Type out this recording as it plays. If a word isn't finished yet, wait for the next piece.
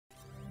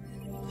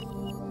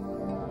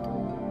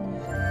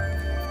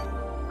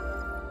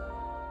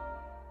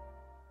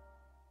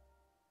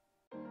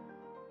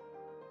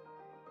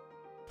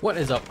What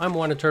is up? I'm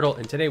Wanted Turtle,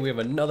 and today we have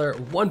another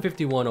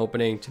 151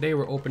 opening. Today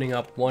we're opening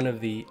up one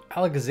of the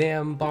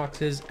Alakazam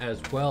boxes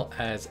as well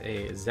as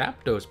a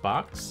Zapdos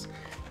box.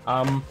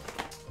 I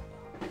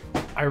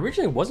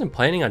originally wasn't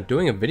planning on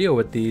doing a video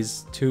with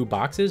these two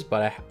boxes,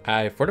 but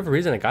I for whatever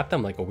reason I got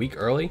them like a week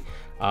early.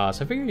 So I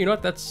figured, you know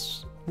what,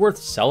 that's worth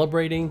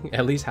celebrating,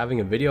 at least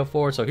having a video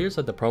for. So here's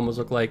what the promos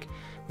look like.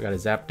 We got a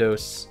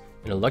Zapdos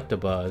and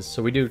Electabuzz.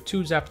 So we do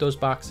two Zapdos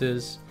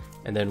boxes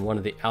and then one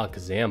of the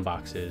Alakazam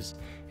boxes,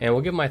 and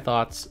we'll give my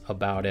thoughts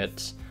about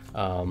it.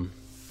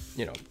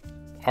 You know,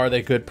 are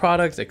they good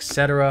products,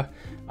 etc.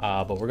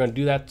 But we're gonna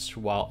do that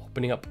while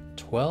opening up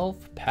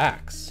 12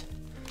 packs.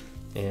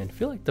 And I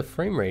feel like the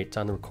frame rate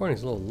on the recording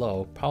is a little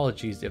low.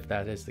 Apologies if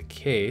that is the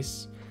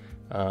case.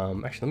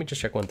 Actually, let me just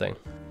check one thing.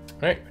 All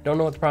right, I don't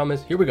know what the problem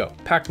is. Here we go.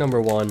 Pack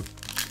number one.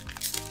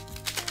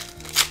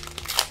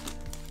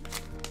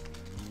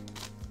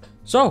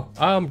 So,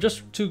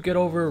 just to get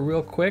over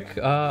real quick,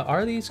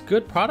 are these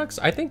good products?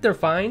 I think they're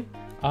fine.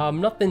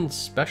 Nothing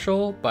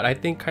special, but I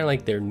think kind of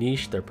like their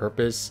niche, their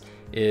purpose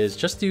is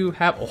just to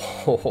have,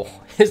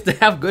 is to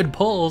have good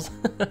pulls.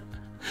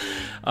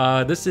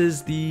 This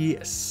is the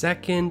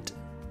second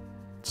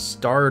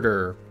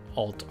starter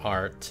alt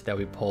art that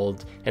we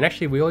pulled, and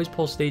actually we always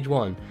pull stage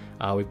one.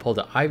 We pulled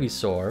an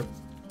Ivysaur.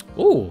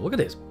 Oh, look at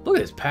this! Look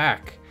at this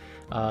pack.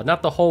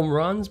 Not the home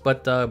runs,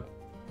 but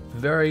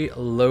very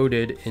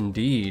loaded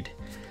indeed.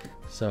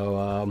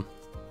 So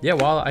yeah,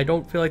 while I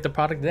don't feel like the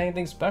product is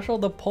anything special,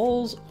 the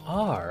pulls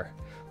are.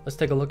 Let's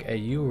take a look at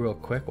you real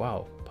quick.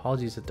 Wow,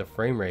 apologies if the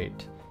frame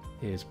rate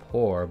is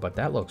poor, but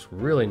that looks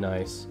really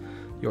nice.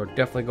 You're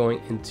definitely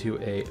going into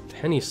a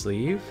penny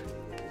sleeve.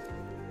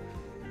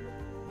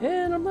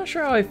 And I'm not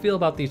sure how I feel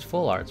about these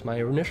full arts. My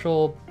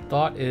initial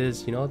thought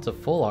is, you know, it's a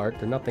full art,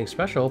 they're nothing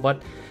special,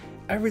 but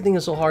everything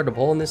is so hard to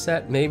pull in this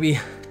set. Maybe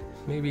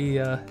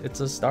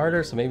it's a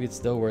starter, so maybe it's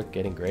still worth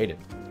getting graded.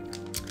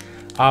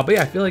 But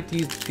yeah, I feel like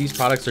these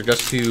products are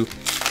just to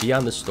be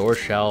on the store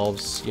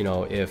shelves. You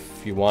know,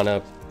 if you want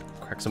to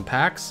crack some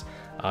packs,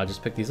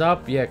 just pick these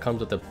up. Yeah, it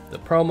comes with the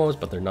promos,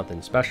 but they're nothing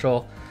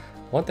special.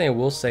 One thing I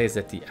will say is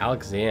that the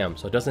Alakazam,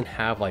 so it doesn't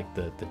have like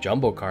the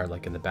jumbo card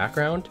like in the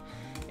background,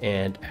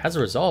 and as a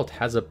result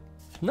has a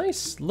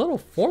nice little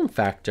form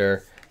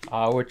factor,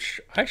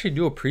 which I actually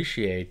do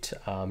appreciate.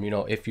 You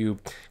know, if you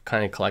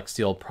kind of collect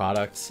sealed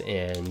products,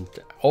 and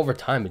over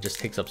time it just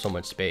takes up so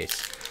much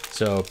space.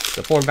 So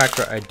the form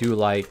factor I do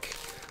like,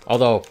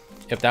 although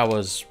if that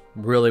was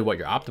really what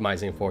you're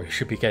optimizing for, you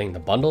should be getting the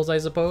bundles, I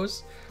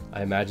suppose.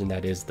 I imagine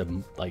that is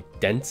the like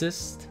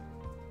densest.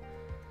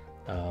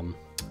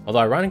 Although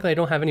ironically I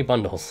don't have any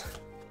bundles.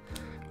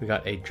 We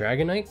got a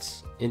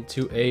Dragonite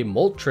into a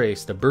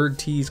Moltres. The bird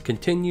tease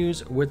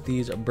continues with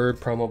these bird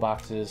promo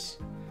boxes.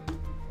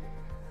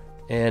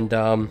 And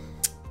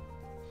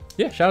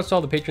yeah, shout out to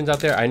all the patrons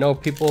out there. I know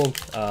people,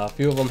 a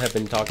few of them have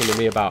been talking to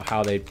me about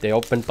how they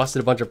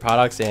busted a bunch of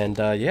products, and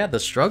yeah, the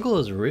struggle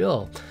is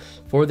real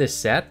for this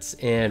set.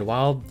 And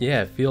while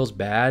yeah, it feels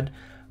bad,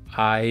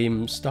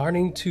 I'm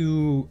starting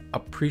to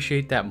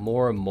appreciate that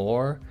more and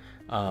more.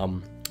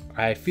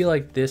 I feel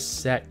like this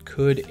set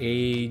could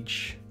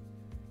age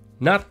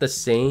not the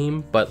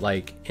same, but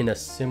like in a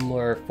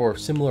for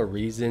similar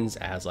reasons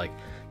as like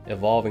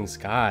Evolving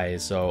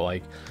Skies. So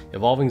like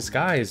Evolving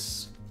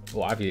Skies,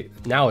 well, obviously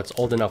now it's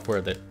old enough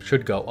where that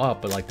should go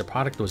up, but like the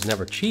product was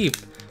never cheap.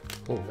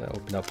 Oh, that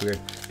opened up weird.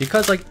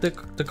 Because like the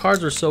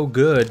cards were so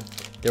good,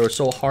 they were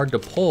so hard to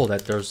pull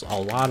that there's a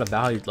lot of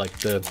value. Like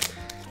the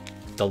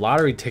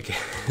lottery ticket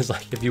is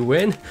like, if you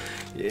win,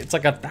 it's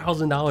like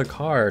 $1,000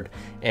 card.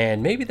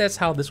 And maybe that's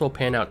how this will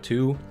pan out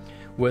too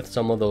with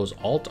some of those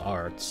alt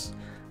arts.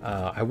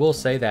 I will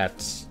say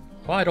that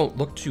while I don't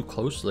look too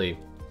closely,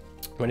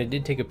 when I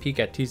did take a peek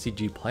at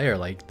TCG Player,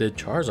 like the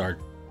Charizard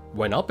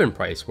went up in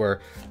price,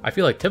 where I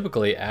feel like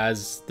typically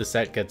as the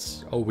set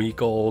gets a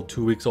week old,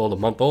 2 weeks old, a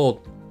month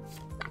old,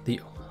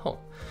 all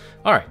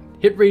right,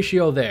 hit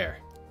ratio there.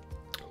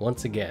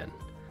 Once again,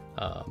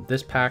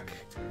 this pack,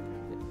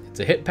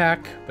 it's a hit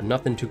pack, but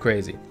nothing too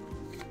crazy.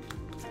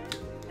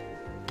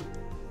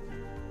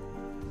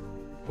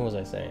 What was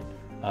I saying?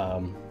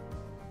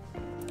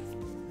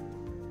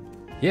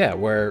 Yeah,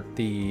 where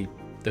the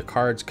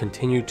cards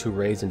continue to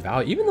raise in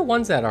value, even the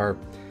ones that are,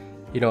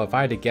 you know, if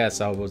I had to guess,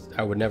 I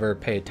would never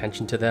pay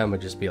attention to them.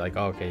 I'd just be like,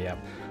 oh, okay, yeah,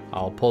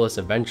 I'll pull this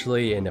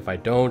eventually, and if I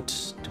don't,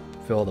 to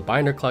fill the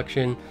binder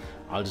collection,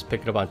 I'll just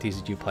pick it up on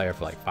TCG Player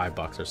for like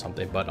 $5 or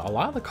something. But a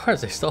lot of the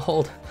cards, they still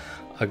hold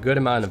a good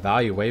amount of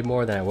value, way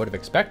more than I would have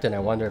expected. I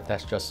wonder if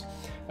that's just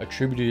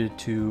attributed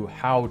to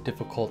how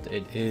difficult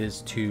it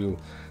is to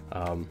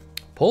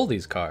pull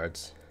these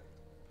cards.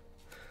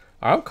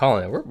 I'm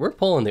calling it. We're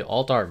pulling the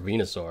alt art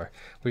Venusaur.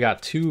 We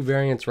got two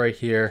variants right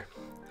here.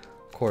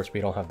 Of course,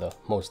 we don't have the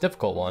most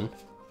difficult one,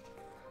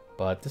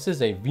 but this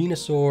is a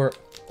Venusaur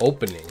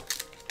opening.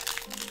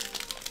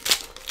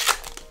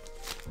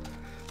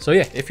 So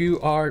yeah, if you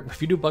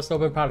do bust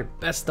open product,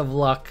 best of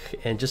luck,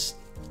 and just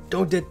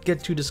don't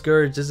get too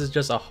discouraged. This is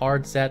just a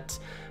hard set,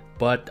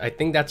 but I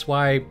think that's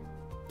why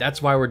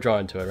we're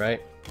drawn to it,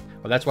 right?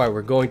 Well, that's why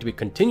we're going to be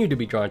continue to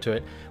be drawn to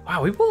it.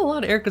 Wow, we pulled a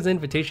lot of Erica's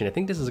Invitation. I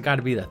think this has got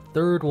to be the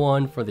third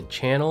one for the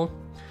channel.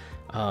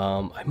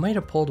 I might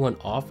have pulled one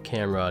off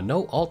camera.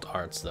 No alt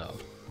arts though.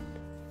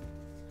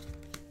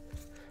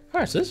 All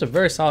right, so this is a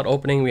very solid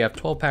opening. We have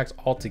 12 packs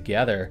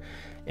altogether,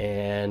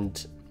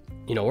 and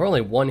you know, we're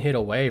only one hit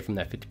away from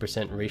that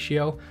 50%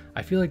 ratio.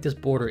 I feel like this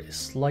border is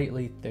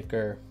slightly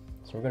thicker,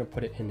 so we're gonna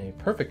put it in a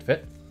perfect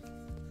fit.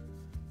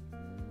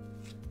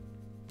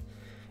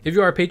 If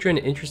you are a patron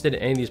and interested in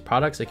any of these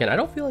products, again, I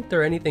don't feel like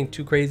they're anything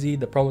too crazy.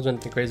 The promos aren't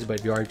anything crazy, but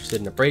if you are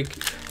interested in a break,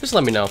 just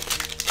let me know.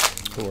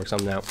 We'll work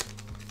something out.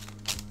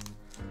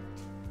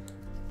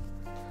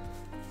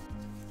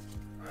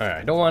 All right,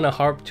 I don't want to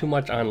harp too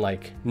much on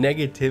like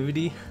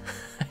negativity.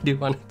 I do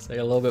want to say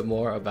a little bit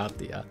more about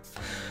the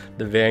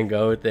Van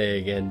Gogh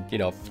thing, and you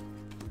know,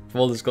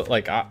 full disclosure,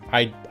 like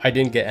I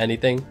didn't get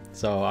anything,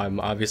 so I'm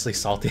obviously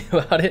salty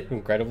about it,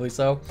 incredibly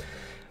so.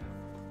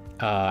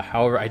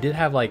 However, I did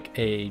have like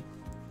a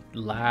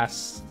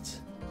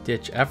last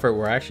ditch effort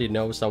where I actually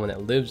know someone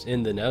that lives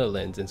in the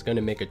Netherlands and is going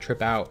to make a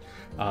trip out.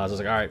 So I was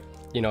like, all right,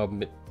 you know,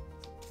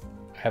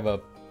 I have a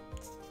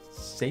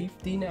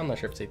safety net. I'm not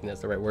sure if safety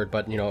net's the right word,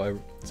 but you know,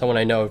 someone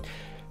I know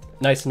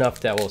nice enough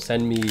that will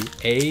send me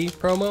a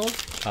promo.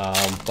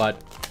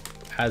 But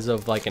as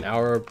of like an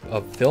hour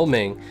of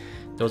filming,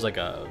 there was like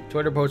a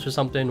Twitter post or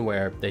something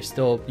where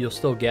you'll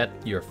still get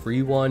your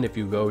free one if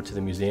you go to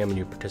the museum and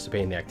you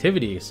participate in the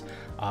activities.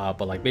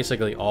 But like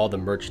basically all the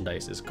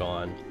merchandise is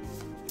gone.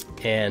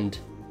 And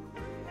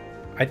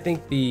I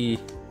think the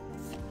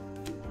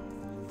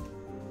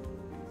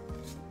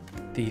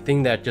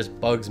thing that just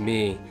bugs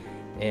me,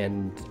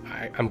 and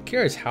I'm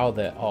curious how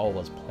that all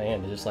was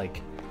planned, is just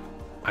like,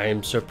 I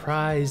am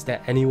surprised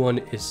that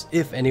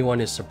if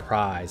anyone is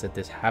surprised that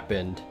this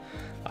happened.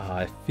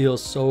 It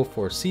feels so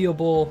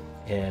foreseeable,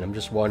 and I'm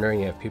just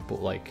wondering if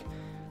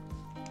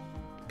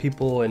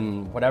people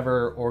in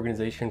whatever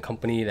organization,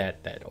 company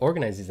that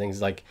organizes these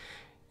things, like,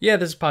 yeah,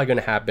 this is probably going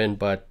to happen,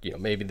 but you know,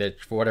 maybe that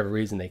for whatever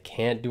reason they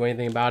can't do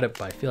anything about it.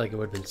 But I feel like it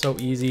would have been so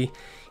easy,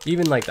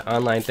 even like the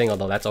online thing,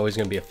 although that's always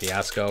going to be a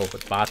fiasco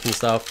with bots and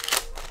stuff.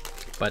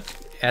 But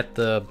at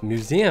the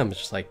museum,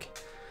 it's just like,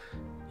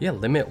 yeah,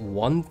 limit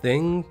one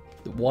thing,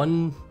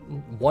 one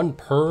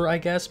per, I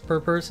guess, per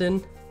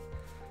person.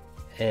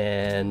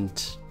 And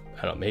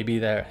I don't know, maybe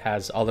that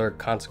has other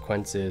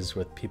consequences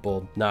with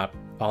people not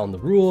following the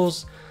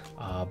rules,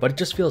 but it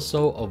just feels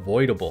so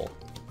avoidable.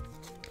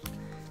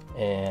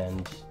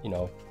 And you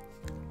know,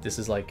 this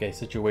is like a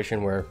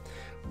situation where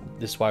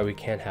this is why we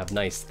can't have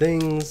nice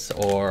things,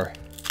 or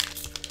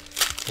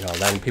you know,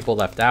 letting people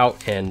left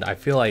out. And I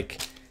feel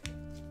like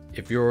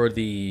if you're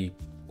the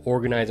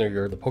organizer,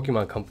 you're the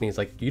Pokemon company, it's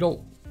like,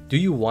 do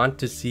you want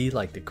to see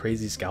like the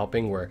crazy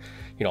scalping where,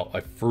 you know,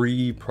 a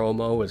free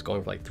promo is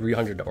going for like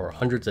 300 or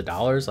hundreds of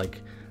dollars?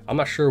 Like, I'm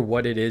not sure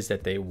what it is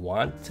that they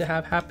want to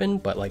have happen,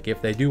 but like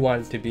if they do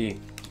want it to be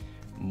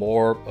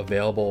more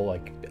available,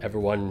 like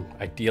everyone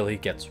ideally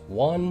gets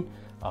one,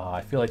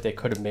 I feel like they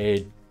could have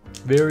made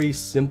very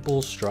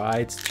simple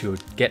strides to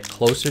get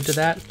closer to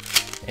that.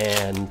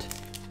 And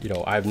you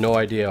know, I have no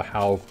idea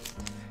how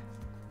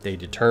they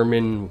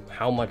determine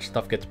how much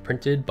stuff gets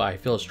printed, but I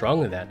feel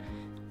strongly that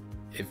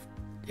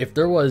if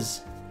there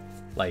was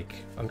like,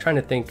 I'm trying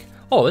to think,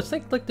 oh, let's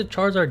think like the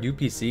Charizard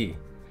UPC.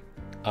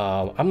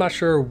 I'm not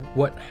sure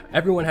what,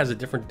 everyone has a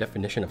different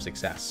definition of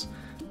success,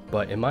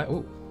 but in my,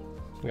 oh,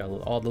 we got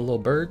all the little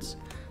birds.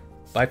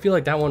 But I feel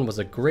like that one was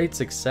a great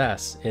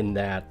success in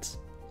that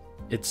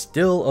it's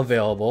still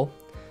available,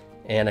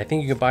 and I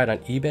think you can buy it on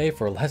eBay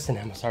for less than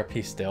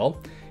MSRP still,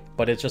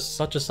 but it's just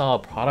such a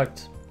solid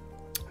product.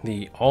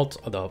 The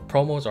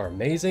promos are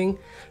amazing,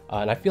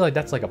 and I feel like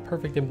that's like a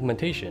perfect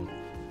implementation.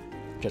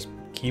 Just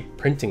keep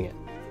printing it.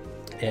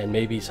 And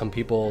maybe some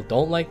people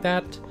don't like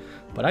that,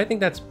 but I think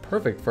that's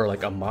perfect for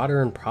like a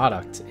modern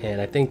product. And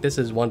I think this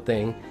is one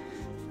thing,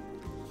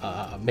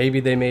 maybe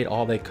they made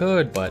all they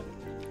could, but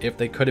if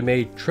they could have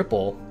made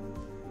triple,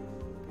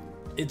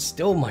 it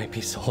still might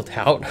be sold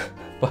out.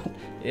 But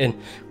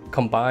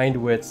combined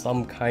with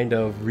some kind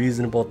of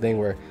reasonable thing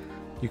where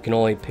you can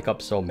only pick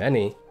up so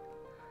many,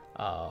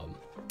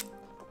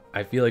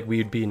 I feel like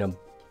we'd be in a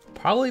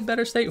probably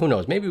better state. Who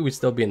knows, maybe we'd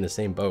still be in the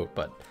same boat,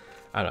 but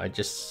I don't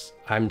know,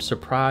 I'm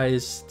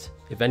surprised,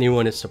 if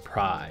anyone is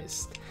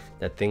surprised,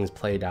 that things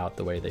played out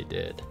the way they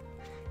did.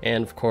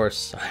 And of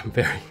course, I'm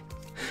very,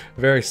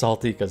 very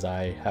salty because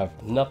I have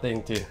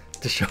nothing to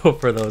show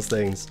for those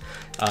things.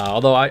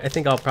 Although I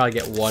think I'll probably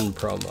get one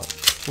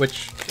promo,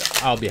 which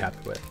I'll be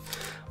happy with.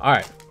 All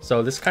right,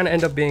 so this kind of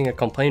ended up being a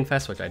complaint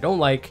fest, which I don't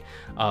like.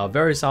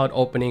 Very solid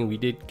opening. We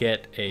did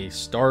get a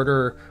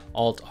starter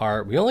alt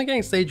art. We're only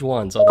getting stage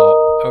 1, so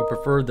although I would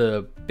prefer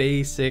the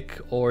basic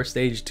or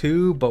stage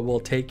 2, but we'll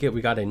take it.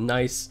 We got a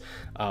nice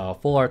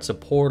full art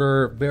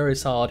supporter, very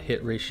solid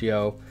hit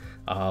ratio.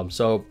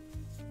 So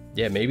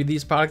yeah, maybe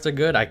these products are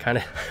good. I kind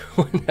of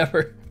would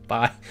never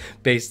buy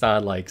based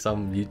on like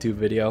some YouTube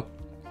video,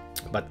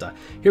 but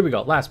here we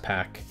go, last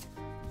pack.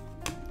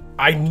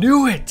 I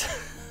knew it.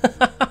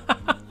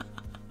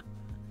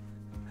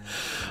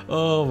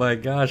 Oh my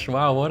gosh,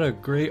 wow, what a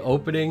great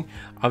opening.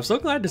 I'm so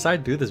glad I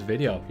decided to do this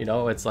video. You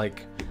know, it's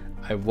like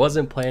I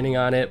wasn't planning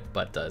on it,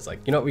 but it's like,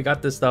 you know, we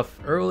got this stuff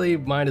early,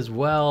 might as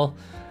well.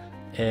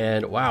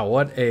 And wow,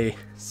 what a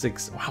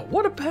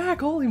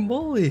pack, holy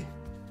moly.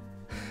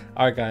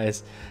 All right,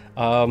 guys.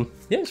 Yeah, I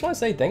just want to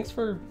say thanks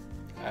for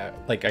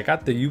like, I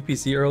got the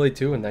UPC early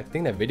too, and I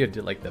think that video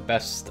did like the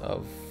best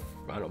of,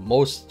 I don't know,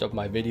 most of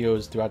my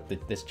videos throughout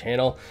this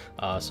channel.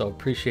 So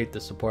appreciate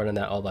the support on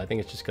that, although I think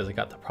it's just because I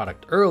got the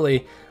product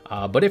early.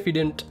 But if you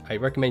didn't, I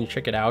recommend you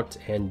check it out.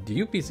 And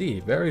the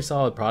UPC, very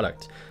solid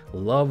product.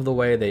 Love the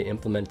way they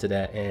implemented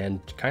it, and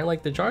kind of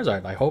like the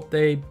Charizard. I hope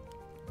they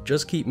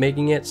just keep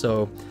making it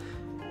so,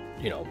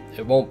 you know,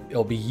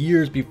 it'll be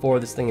years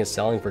before this thing is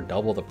selling for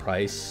double the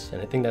price.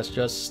 And I think that's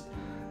just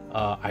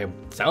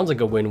sounds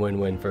like a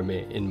win-win-win for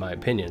me, in my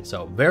opinion.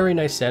 So very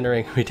nice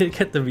centering. We did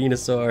get the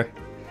Venusaur.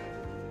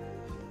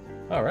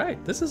 All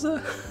right, this is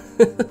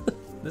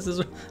this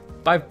is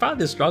by far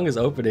the strongest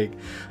opening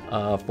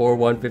for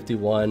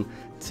 151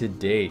 to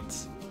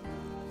date.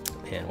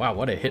 And wow,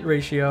 what a hit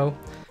ratio!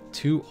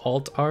 2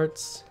 alt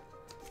arts.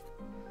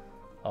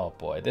 Oh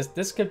boy,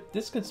 this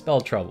could spell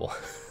trouble.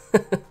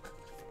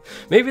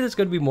 Maybe there's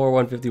going to be more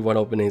 151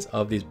 openings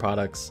of these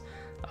products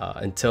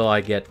until I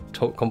get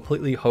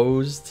completely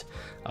hosed.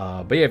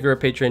 But yeah, if you're a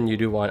patron,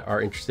 you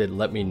are interested,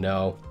 let me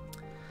know.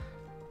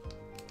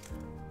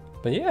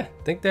 But yeah,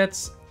 I think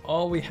that's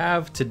all we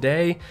have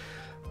today.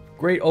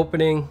 Great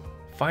opening.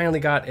 Finally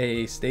got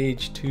a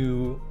stage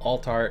 2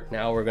 alt art.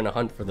 Now we're gonna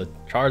hunt for the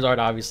Charizard,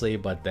 obviously,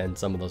 but then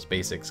some of those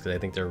basics, because I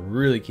think they're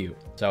really cute.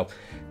 So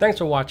thanks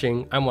for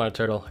watching. I'm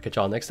Turtle. I'll catch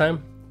y'all next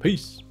time.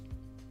 Peace.